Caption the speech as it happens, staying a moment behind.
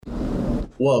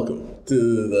Welcome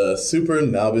to the Super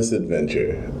Novice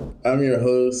Adventure. I'm your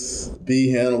host, B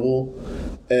Hannibal,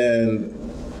 and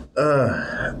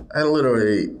I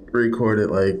literally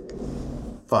recorded like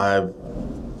 5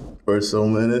 or so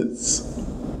minutes,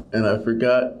 and I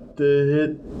forgot to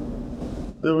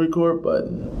hit the record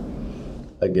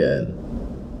button again.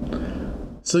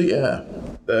 So yeah,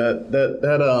 that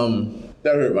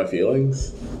hurt my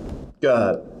feelings.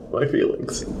 God, my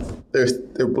feelings.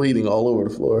 They're bleeding all over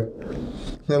the floor.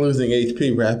 I'm losing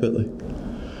HP rapidly.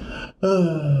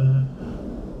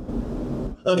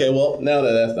 Okay, well, now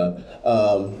that that's done,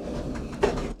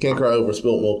 can't cry over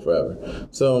spilled milk forever.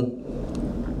 So,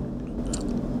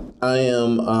 I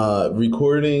am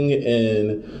recording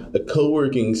in a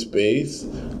co-working space,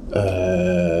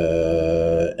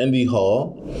 Envy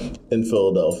Hall in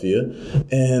Philadelphia,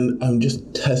 and I'm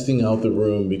just testing out the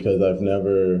room because I've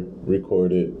never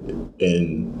recorded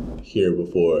in here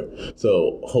before.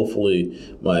 So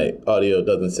hopefully my audio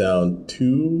doesn't sound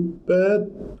too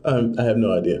bad. I have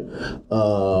no idea.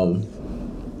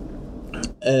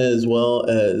 As well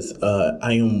as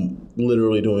I am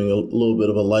literally doing a little bit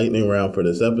of a lightning round for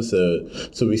this episode.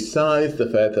 So besides the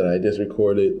fact that I just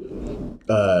recorded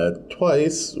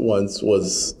twice, once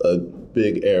was a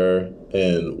big error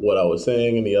in what I was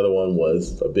saying, and the other one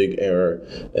was a big error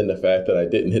in the fact that I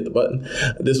didn't hit the button.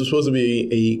 This was supposed to be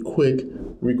a quick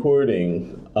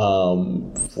recording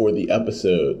for the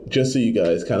episode, just so you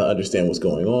guys kind of understand what's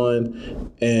going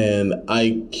on. And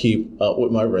I keep up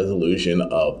with my resolution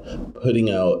of putting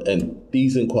out a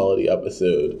decent quality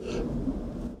episode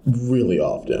really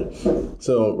often.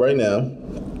 So right now,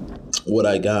 what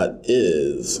I got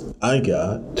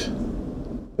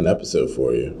an episode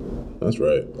for you. That's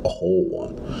right, a whole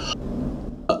one.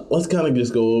 Let's kind of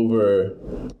just go over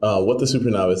what the Super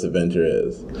Novice Adventure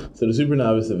is. So the Super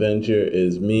Novice Adventure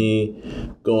is me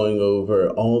going over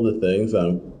all the things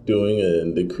I'm doing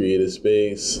in the creative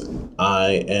space.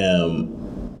 I am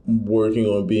working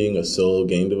on being a solo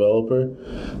game developer.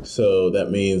 So that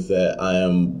means that I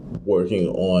am working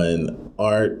on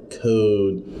art,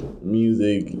 code,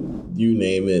 music, you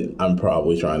name it. I'm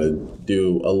probably trying to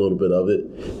do a little bit of it.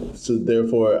 So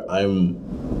therefore, I'm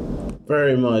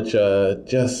very much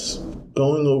just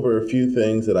going over a few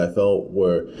things that I felt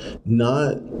were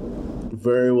not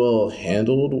very well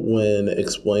handled when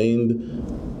explained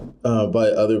by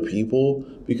other people,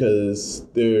 because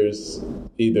there's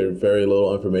either very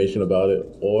little information about it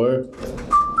or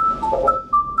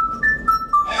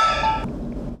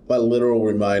my literal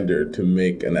reminder to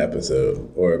make an episode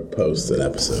or post an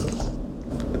episode.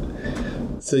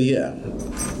 So yeah.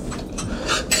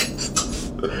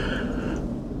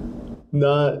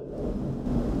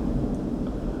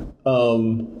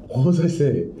 What was I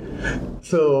saying?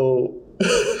 So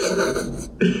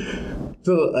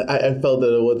I felt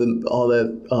that it wasn't all that,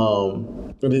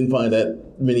 I didn't find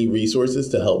that many resources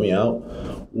to help me out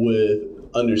with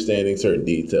understanding certain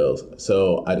details.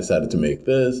 So I decided to make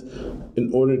this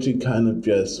in order to kind of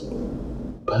just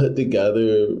put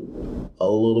together a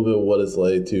little bit of what it's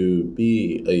like to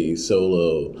be a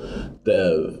solo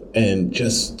dev and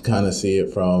just kind of see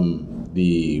it from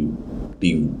the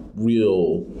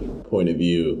real point of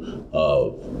view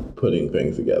of putting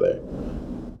things together.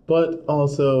 But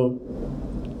also,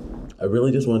 I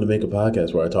really just wanted to make a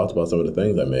podcast where I talked about some of the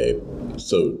things I made.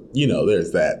 So,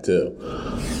 there's that too.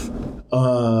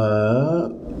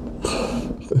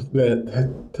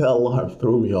 That alarm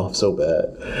threw me off so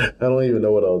bad. I don't even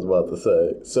know what I was about to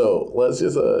say. So let's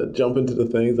just jump into the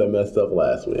things I messed up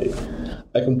last week.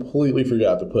 I completely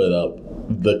forgot to put up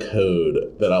the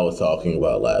code that I was talking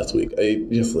about last week. I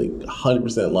just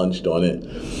 100% lunched on it.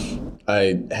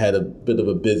 I had a bit of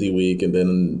a busy week, and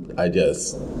then I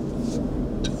just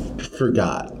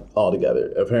forgot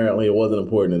altogether. Apparently it wasn't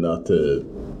important enough to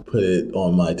put it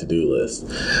on my to-do list.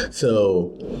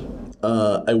 So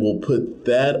I will put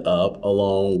that up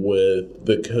along with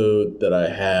the code that I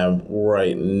have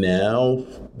right now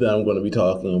that I'm going to be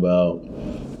talking about,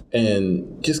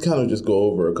 and just kind of just go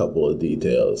over a couple of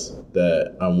details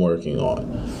that I'm working on.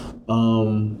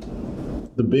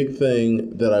 The big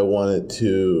thing that I wanted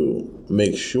to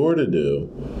make sure to do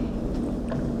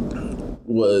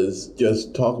was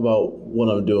just talk about what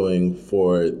I'm doing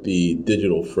for the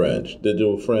Digital Fringe.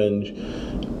 Digital Fringe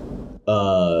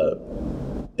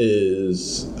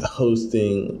is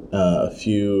hosting a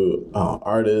few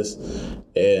artists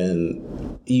and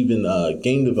even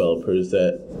game developers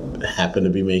that happen to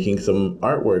be making some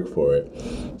artwork for it.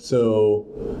 So,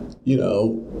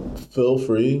 feel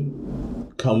free,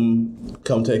 come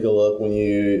take a look when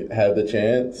you have the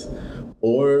chance,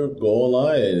 or go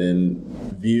online and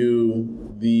view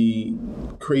the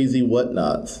crazy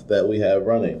whatnots that we have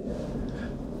running.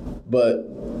 But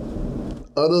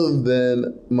other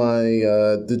than my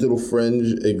digital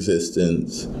fringe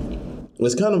existence,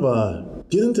 let's kind of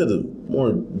get into the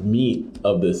more meat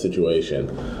of this situation.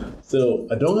 So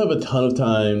I don't have a ton of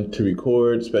time to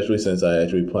record, especially since I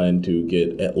actually plan to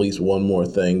get at least one more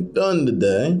thing done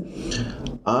today.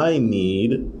 I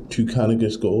need to kind of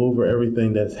just go over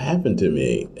everything that's happened to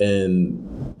me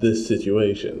in this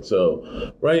situation.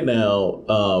 So right now,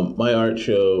 my art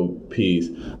show piece,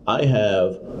 I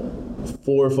have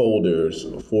 4 folders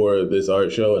for this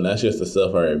art show, and that's just the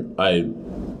stuff I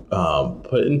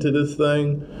put into this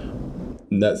thing.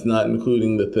 And that's not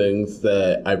including the things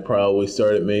that I probably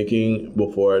started making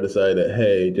before I decided,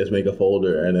 hey, just make a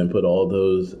folder and then put all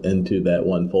those into that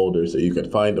one folder so you could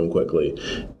find them quickly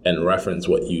and reference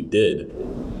what you did.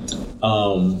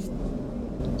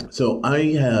 So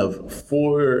I have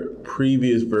 4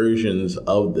 previous versions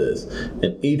of this,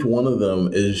 and each one of them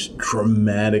is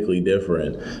dramatically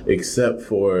different, except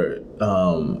for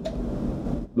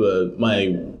my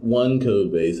one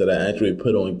code base that I actually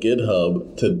put on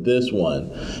GitHub to this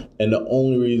one. And the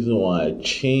only reason why I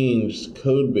changed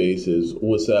code bases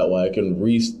was that way I can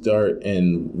restart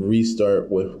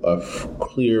with a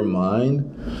clear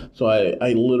mind. So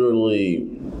I literally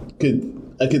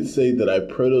could say that I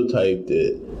prototyped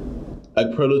it. I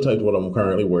prototyped what I'm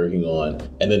currently working on,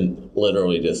 and then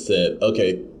literally just said,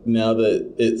 okay, now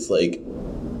that it's like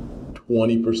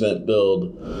 20%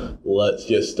 build, let's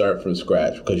just start from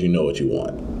scratch because you know what you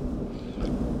want.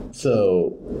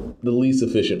 So the least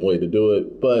efficient way to do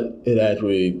it, but it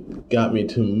actually got me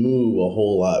to move a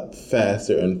whole lot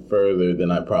faster and further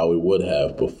than I probably would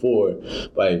have before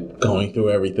by going through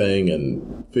everything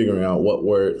and figuring out what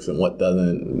works and what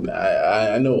doesn't.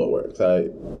 I know what works. I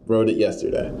wrote it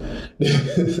yesterday.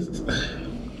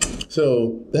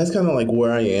 So that's kind of like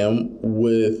where I am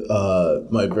with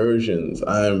my versions.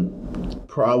 I'm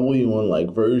probably on like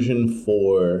version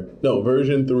 3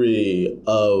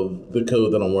 of the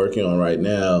code that I'm working on right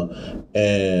now,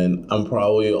 and I'm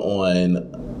probably on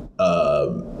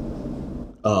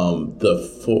the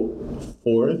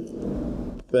 4th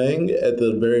thing at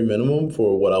the very minimum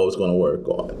for what I was going to work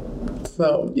on.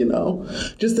 So,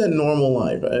 just that normal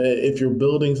life. If you're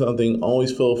building something,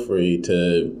 always feel free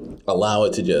to allow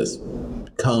it to just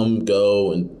come,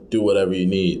 go, and do whatever you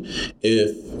need.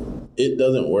 If it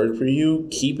doesn't work for you,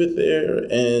 keep it there,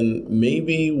 and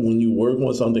maybe when you work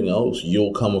on something else,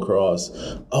 you'll come across,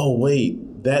 oh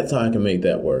wait, that's how I can make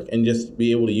that work, and just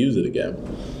be able to use it again.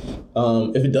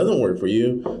 If it doesn't work for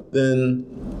you, then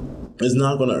it's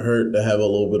not going to hurt to have a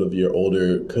little bit of your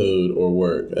older code or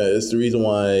work. It's the reason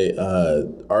why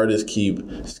artists keep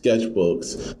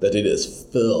sketchbooks that they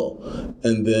just fill,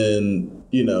 and then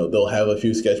they'll have a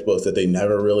few sketchbooks that they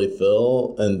never really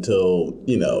fill until,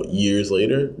 years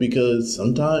later, because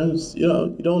sometimes,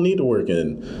 you don't need to work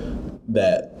in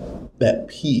that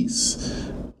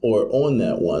piece or on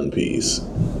that one piece,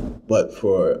 but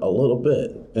for a little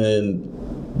bit. And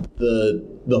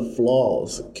the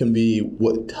flaws can be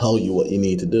what tell you what you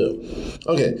need to do.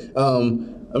 Okay,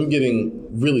 I'm getting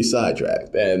really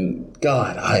sidetracked, and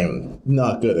God, I am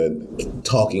not good at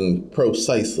talking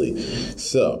precisely.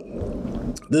 So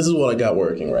this is what I got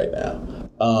working right now.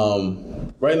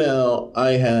 Right now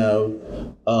I have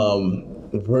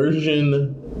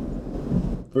version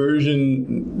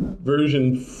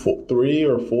 3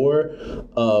 or 4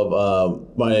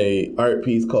 of my art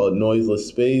piece called Noiseless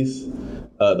Space.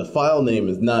 The file name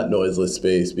is not Noiseless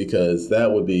Space because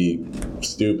that would be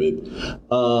stupid.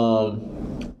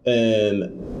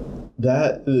 And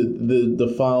that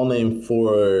the file name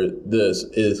for this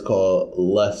is called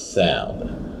Less Sound.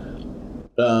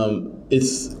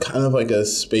 It's kind of like a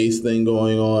space thing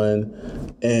going on,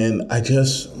 and I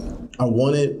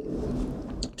wanted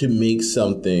to make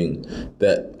something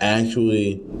that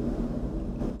actually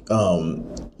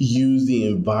use the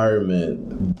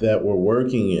environment that we're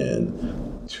working in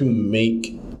to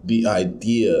make the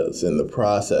ideas and the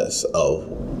process of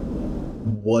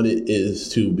what it is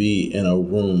to be in a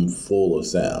room full of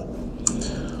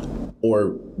sound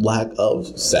or lack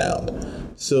of sound.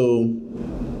 So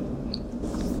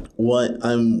what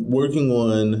I'm working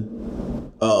on,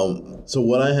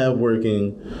 what I have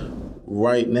working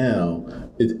right now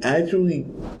is actually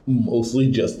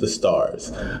mostly just the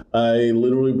stars. I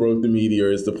literally broke the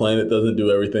meteors. The planet doesn't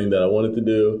do everything that I want it to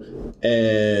do.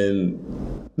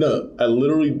 I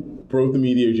literally broke the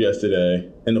meteors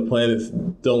yesterday, and the planets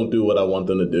don't do what I want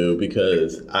them to do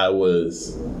because I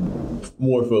was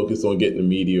more focused on getting the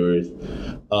meteors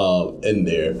in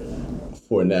there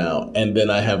for now. And then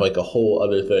I have like a whole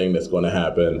other thing that's going to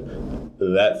happen.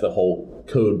 That's a whole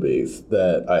code base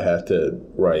that I have to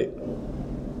write.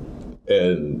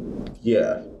 And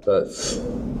yeah, let's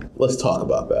talk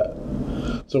about that.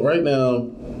 So right now,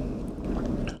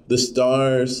 the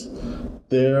stars,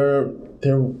 they're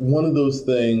one of those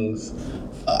things.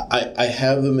 I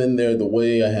have them in there. The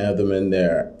way I have them in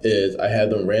there is I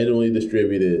have them randomly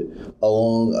distributed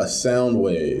along a sound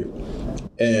wave,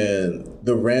 and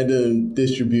the random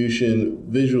distribution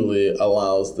visually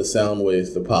allows the sound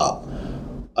waves to pop.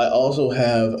 I also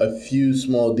have a few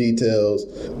small details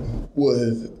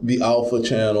with the alpha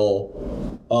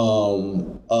channel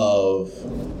of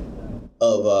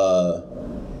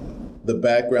the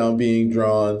background being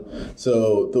drawn.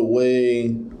 So the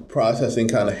way processing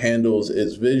kind of handles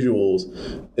its visuals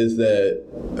is that,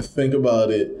 think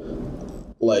about it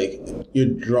like you're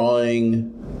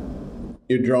drawing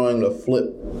a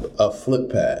flip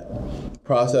pad.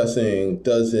 Processing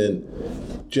doesn't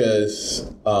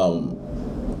just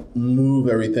move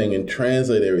everything and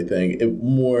translate everything. It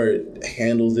more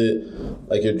handles it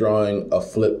like you're drawing a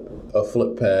flip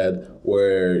pad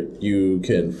where you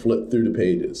can flip through the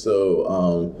pages.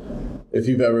 So if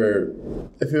you've ever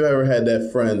had that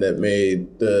friend that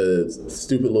made the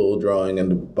stupid little drawing in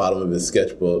the bottom of his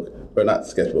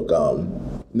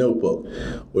notebook,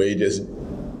 where he just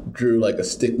drew like a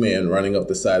stick man running up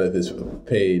the side of his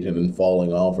page and then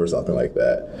falling off or something like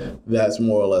that. That's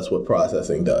more or less what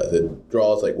processing does. It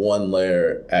draws like one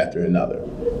layer after another.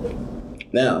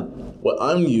 Now, what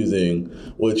I'm using,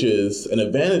 which is an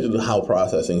advantage of how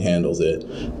processing handles it,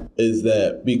 is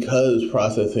that because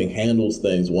processing handles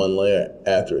things one layer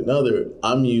after another,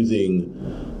 I'm using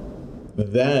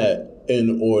that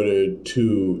in order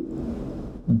to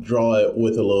draw it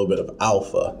with a little bit of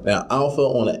alpha. Now, alpha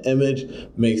on an image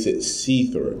makes it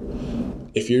see-through.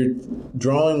 If you're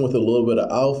drawing with a little bit of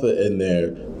alpha in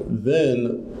there,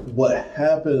 then what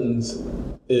happens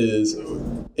is,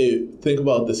 think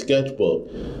about the sketchbook,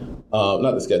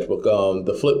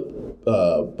 the flip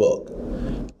book.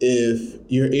 If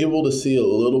you're able to see a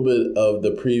little bit of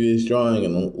the previous drawing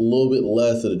and a little bit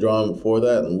less of the drawing before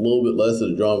that and a little bit less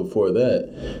of the drawing before that,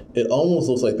 it almost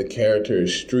looks like the character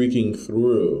is streaking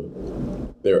through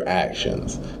their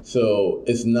actions. So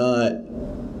it's not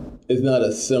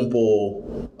a simple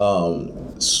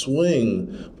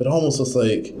swing, but it almost looks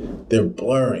like they're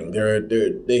blurring.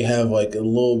 They have like a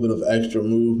little bit of extra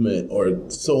movement, or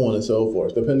so on and so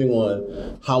forth, depending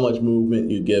on how much movement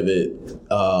you give it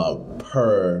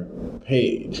per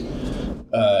page.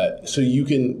 So you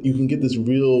can get this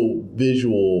real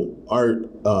visual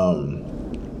art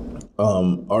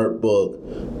book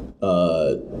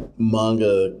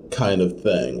manga kind of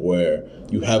thing, where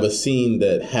you have a scene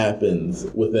that happens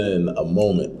within a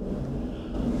moment.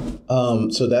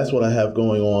 So that's what I have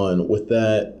going on with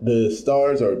that. The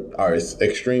stars are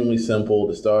extremely simple.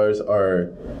 The stars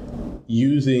are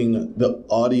using the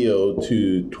audio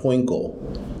to twinkle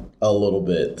a little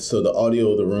bit. So the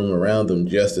audio of the room around them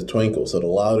just to twinkle. So the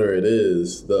louder it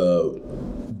is, the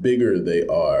bigger they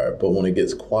are. But when it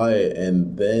gets quiet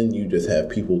and then you just have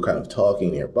people kind of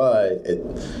talking nearby, it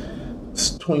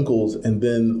twinkles. And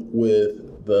then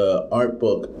with the art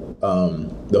book,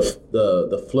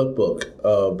 the flip book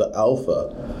of the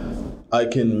alpha, I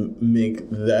can make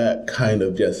that kind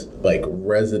of just like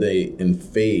resonate and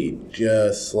fade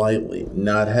just slightly,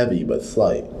 not heavy, but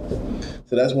slight.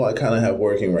 So that's what I kind of have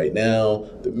working right now.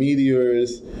 The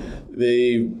meteors,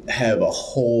 they have a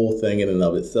whole thing in and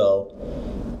of itself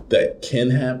that can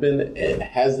happen and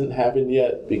hasn't happened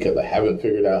yet because I haven't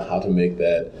figured out how to make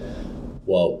that,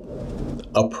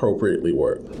 appropriately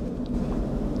work.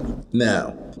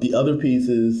 Now, the other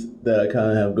pieces that I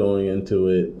kind of have going into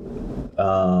it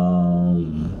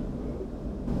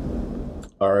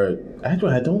are,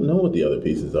 actually, I don't know what the other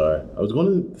pieces are. I was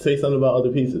going to say something about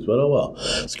other pieces, but oh well.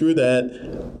 Screw that.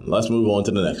 Let's move on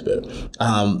to the next bit.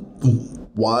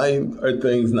 Why are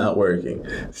things not working?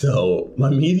 So my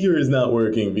meteor is not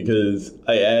working because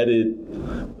I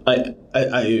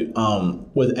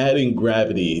was adding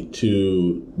gravity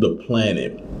to the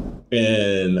planet,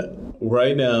 and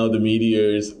right now the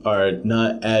meteors are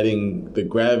not adding the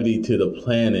gravity to the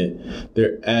planet.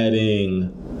 They're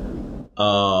adding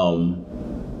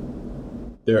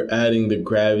the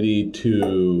gravity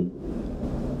to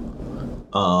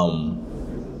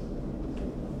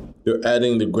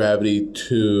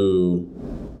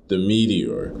the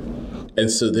meteor,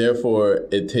 and so therefore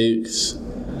it takes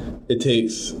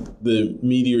the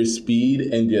meteor's speed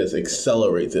and just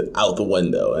accelerates it out the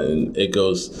window, and it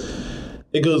goes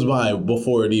by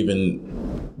before it even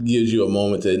gives you a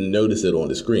moment to notice it on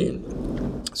the screen.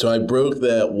 So I broke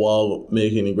that while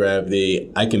making the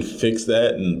gravity. I can fix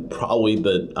that in probably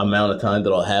the amount of time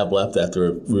that I'll have left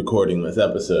after recording this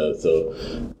episode. So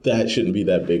that shouldn't be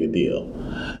that big a deal.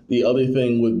 The other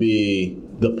thing would be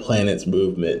the planet's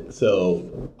movement.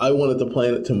 So I wanted the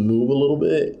planet to move a little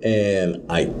bit, and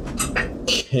I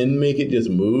can make it just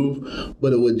move,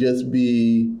 but it would just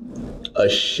be a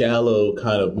shallow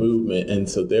kind of movement, and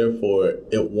so therefore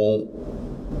it won't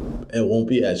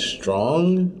be as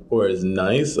strong or as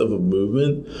nice of a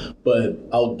movement, but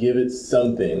I'll give it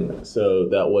something so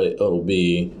that way it'll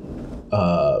be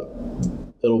a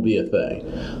thing.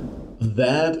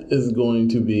 That is going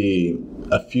to be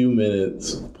a few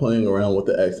minutes playing around with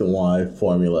the X and Y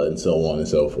formula and so on and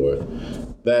so forth.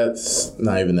 That's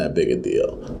not even that big a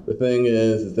deal. The thing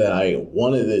is that I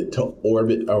wanted it to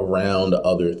orbit around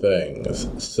other things.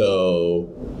 So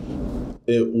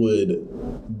it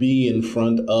would be in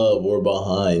front of or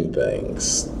behind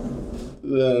things.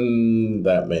 Then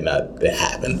that may not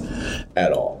happen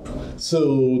at all.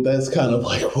 So that's kind of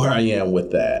like where I am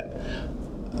with that.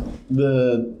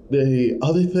 The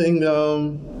other thing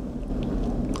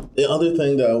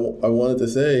that I wanted to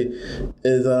say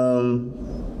is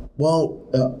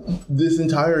this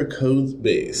entire code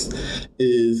base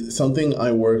is something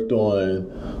I worked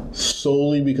on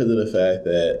solely because of the fact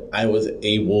that I was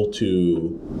able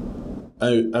to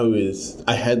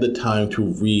I had the time to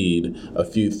read a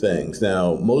few things.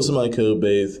 Now, most of my code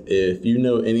base, if you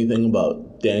know anything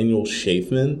about Daniel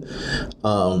Shafman,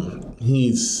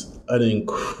 he's an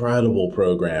incredible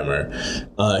programmer.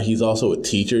 He's also a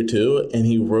teacher too, and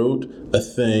he wrote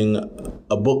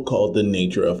a book called The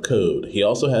Nature of Code. He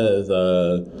also has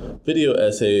video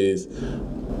essays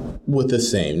with the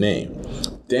same name.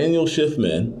 Daniel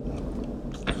Shafman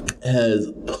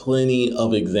has plenty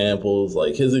of examples.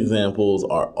 Like, his examples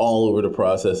are all over the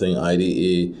processing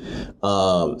IDE.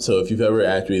 So if you've ever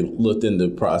actually looked into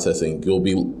processing, you'll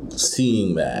be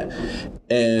seeing that.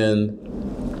 And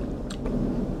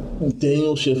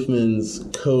Daniel Shafman's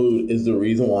code is the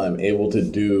reason why I'm able to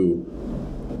do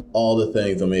all the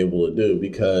things I'm able to do,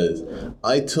 because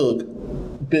I took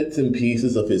bits and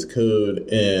pieces of his code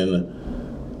and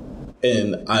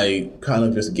I kind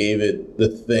of just gave it the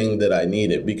thing that I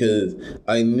needed, because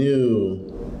I knew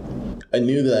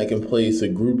that I can place a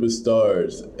group of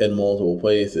stars in multiple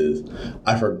places.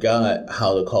 I forgot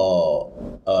how to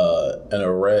call an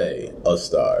array of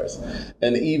stars.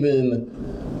 And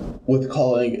even with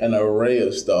calling an array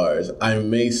of stars, I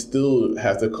may still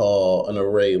have to call an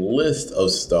array list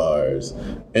of stars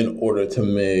in order to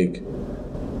make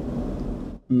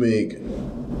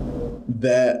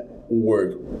that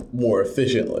work more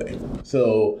efficiently.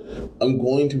 So I'm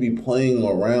going to be playing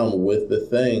around with the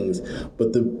things,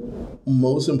 but the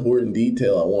most important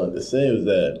detail I wanted to say was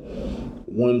that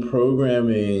when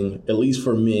programming, at least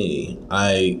for me,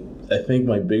 I think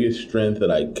my biggest strength that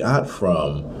I got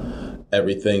from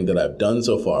everything that I've done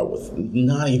so far was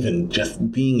not even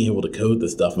just being able to code the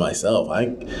stuff myself.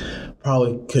 I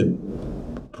probably could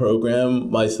program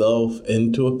myself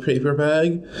into a paper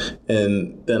bag,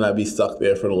 and then I'd be stuck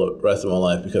there for the rest of my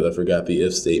life because I forgot the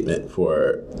if statement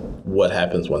for what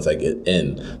happens once I get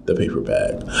in the paper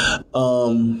bag.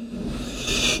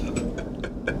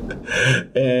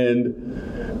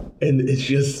 And it's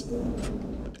just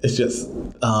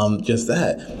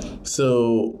that.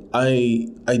 So I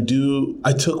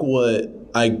took what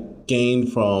I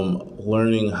gained from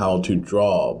learning how to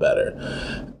draw better,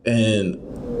 and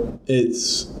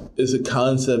it's a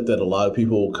concept that a lot of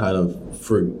people kind of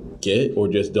forget or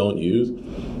just don't use.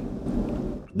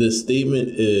 The statement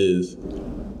is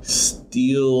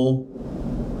steal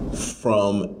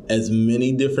from as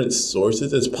many different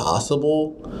sources as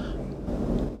possible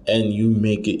and you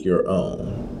make it your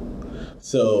own.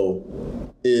 So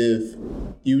if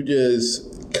you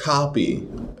just copy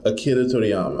Akira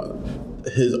Toriyama,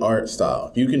 his art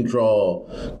style, you can draw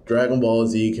Dragon Ball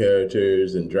Z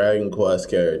characters and Dragon Quest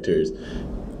characters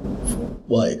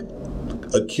like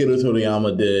Akira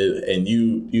Toriyama did, and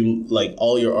you like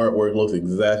all your artwork looks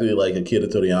exactly like Akira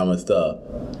Toriyama stuff.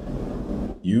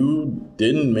 You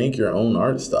didn't make your own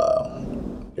art style.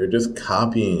 You're just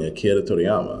copying Akira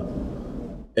Toriyama.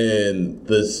 And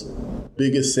this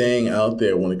biggest saying out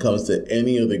there when it comes to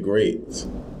any of the greats,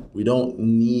 we don't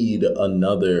need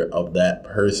another of that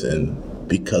person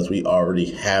because we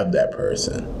already have that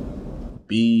person.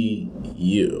 Be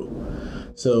you.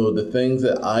 So the things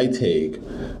that I take,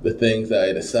 the things that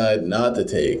I decide not to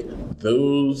take,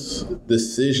 those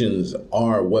decisions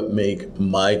are what make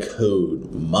my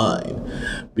code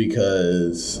mine.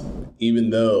 Because even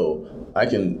though I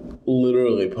can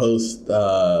literally post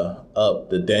up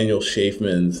the Daniel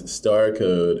Shafman's star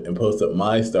code and post up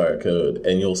my star code,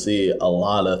 and you'll see a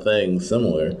lot of things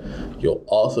similar, you'll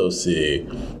also see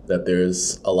that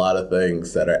there's a lot of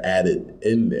things that are added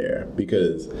in there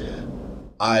because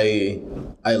I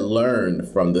learned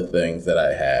from the things that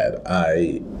I had.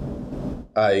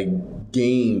 I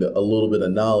gained a little bit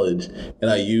of knowledge, and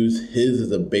I use his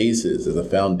as a basis, as a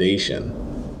foundation.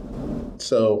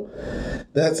 So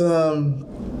that's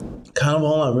kind of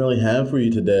all I really have for you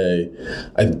today.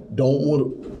 I don't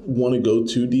want to go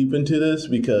too deep into this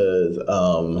because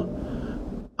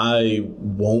I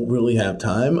won't really have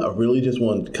time. I really just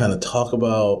want to kind of talk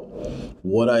about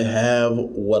what I have,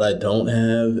 what I don't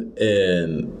have,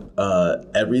 and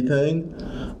everything.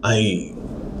 I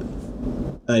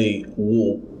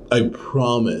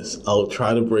promise I'll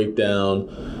try to break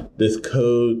down this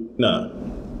code.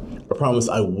 I promise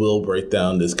I will break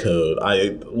down this code.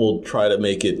 I will try to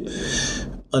make it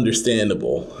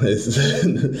understandable.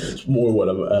 It's more what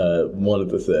I wanted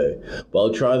to say. But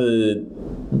I'll try to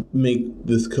make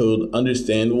this code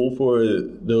understandable for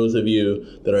those of you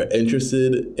that are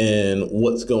interested in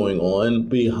what's going on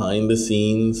behind the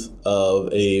scenes of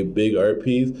a big art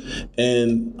piece.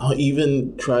 And I'll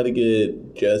even try to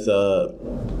get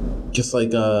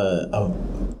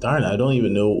darn, I don't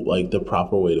even know like the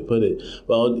proper way to put it.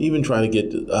 But I'll even try to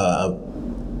get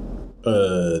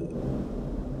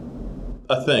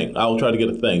a thing. I'll try to get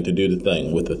a thing to do the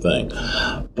thing with the thing.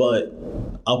 But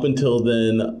up until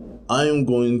then, I am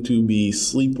going to be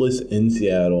sleepless in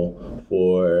Seattle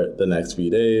for the next few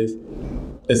days.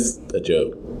 It's a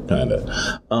joke, kind of.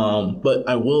 But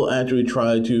I will actually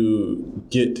try to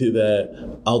get to that.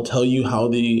 I'll tell you how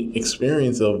the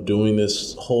experience of doing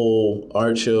this whole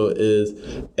art show is.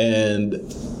 And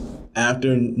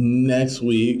after next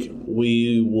week,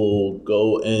 we will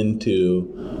go into,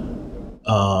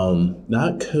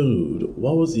 not code.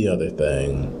 What was the other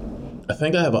thing? I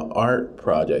think I have an art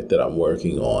project that I'm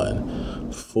working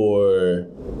on for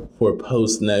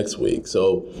post next week.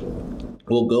 So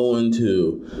we'll go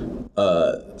into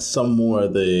some more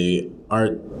of the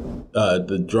art,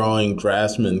 the drawing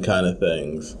draftsman kind of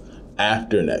things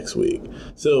after next week.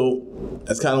 So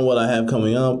that's kind of what I have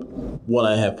coming up, what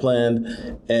I have planned.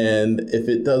 And if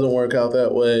it doesn't work out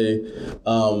that way,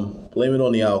 blame it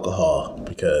on the alcohol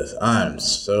because I'm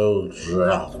so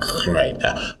drunk right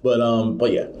now.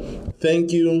 But yeah,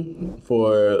 thank you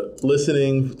for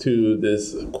listening to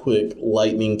this quick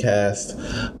lightning cast.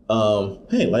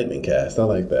 Hey, lightning cast, I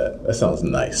like that. That sounds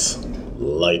nice.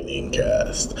 Lightning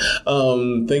cast.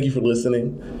 Thank you for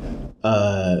listening.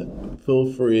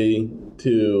 Feel free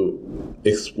to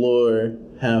explore,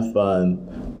 have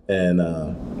fun, and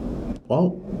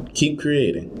keep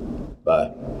creating.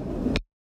 Bye.